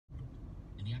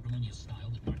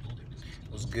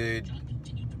What's good,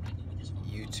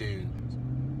 YouTube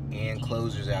and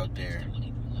closers out there?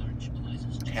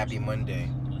 Happy Monday.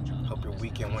 Hope your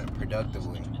weekend went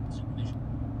productively.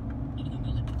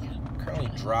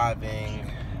 Currently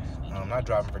driving. I'm not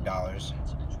driving for dollars,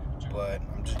 but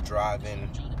I'm just driving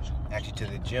actually to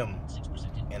the gym.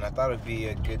 And I thought it'd be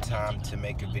a good time to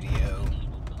make a video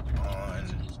on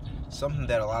something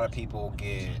that a lot of people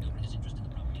get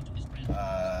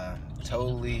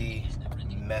totally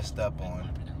messed up on,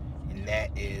 and that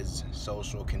is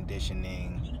social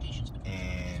conditioning,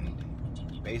 and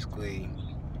basically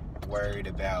worried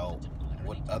about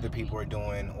what other people are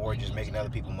doing or just making other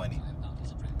people money.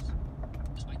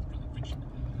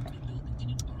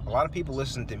 A lot of people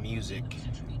listen to music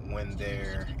when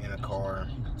they're in a car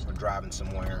or driving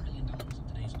somewhere,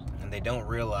 and they don't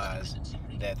realize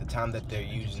that the time that they're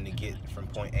using to get from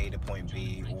point A to point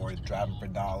B, or driving for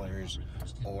dollars,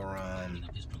 or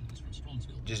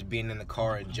just being in the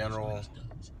car in general,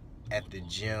 at the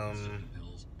gym,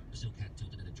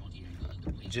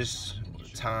 just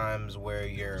times where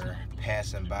you're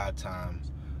passing by time,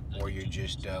 or you're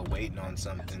just waiting on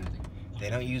something,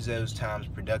 they don't use those times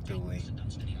productively.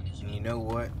 And you know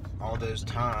what? All those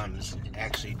times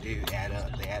actually do add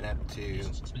up. They add up to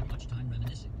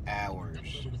hours,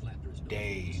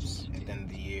 days at the end of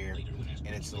the year,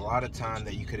 and it's a lot of time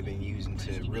that you could have been using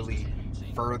to really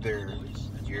further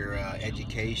your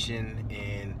education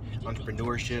in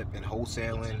entrepreneurship and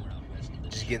wholesaling,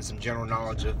 just getting some general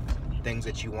knowledge of things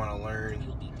that you want to learn.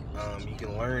 You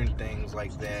can learn things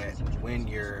like that when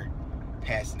you're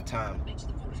passing time.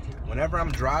 Whenever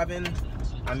I'm driving,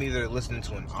 I'm either listening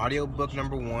to an audiobook,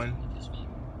 number one,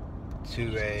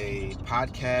 to a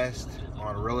podcast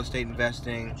on real estate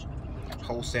investing,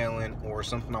 wholesaling, or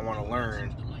something I want to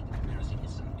learn,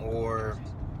 or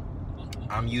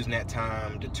I'm using that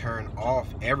time to turn off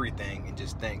everything and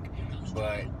just think.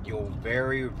 But you'll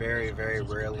very, very, very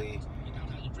rarely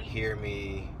hear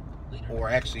me or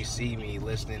actually see me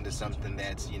listening to something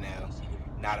that's,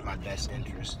 not in my best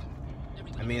interest.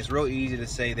 I mean, it's real easy to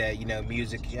say that,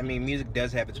 music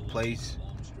does have its place.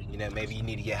 Maybe you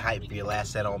need to get hyped for your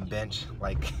last set on bench,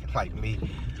 like me,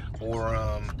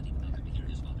 or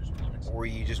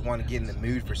you just want to get in the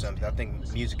mood for something. I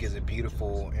think music is a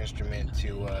beautiful instrument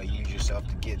to use yourself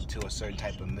to get into a certain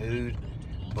type of mood.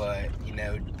 But,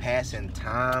 passing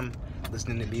time,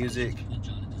 listening to music,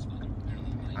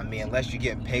 I mean, unless you're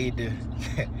getting paid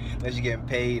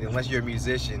unless you're a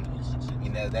musician,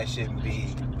 that shouldn't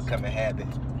become a habit.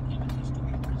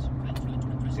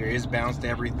 There is balance to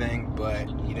everything, but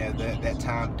that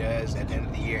time does at the end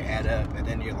of the year add up. At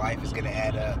the end of your life is going to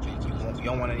add up, and you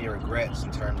don't want any regrets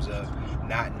in terms of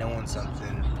not knowing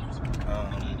something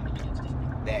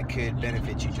that could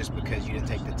benefit you just because you didn't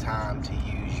take the time to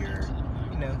use your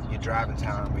driving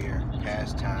time or your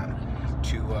past time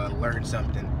to learn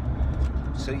something.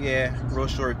 So yeah, real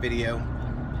short video.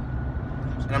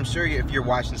 And I'm sure if you're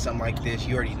watching something like this,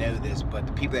 you already know this, but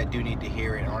the people that do need to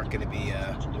hear it aren't going to be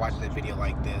watching a video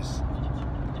like this.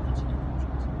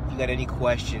 If you got any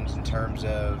questions in terms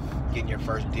of getting your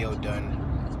first deal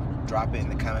done, drop it in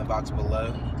the comment box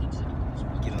below.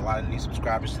 Getting a lot of new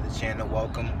subscribers to the channel.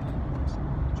 Welcome.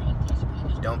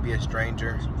 Don't be a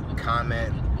stranger.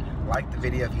 Comment. Like the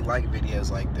video if you like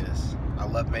videos like this. I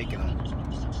love making them.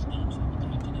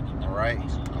 Alright,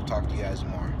 I'll talk to you guys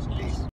tomorrow. Peace.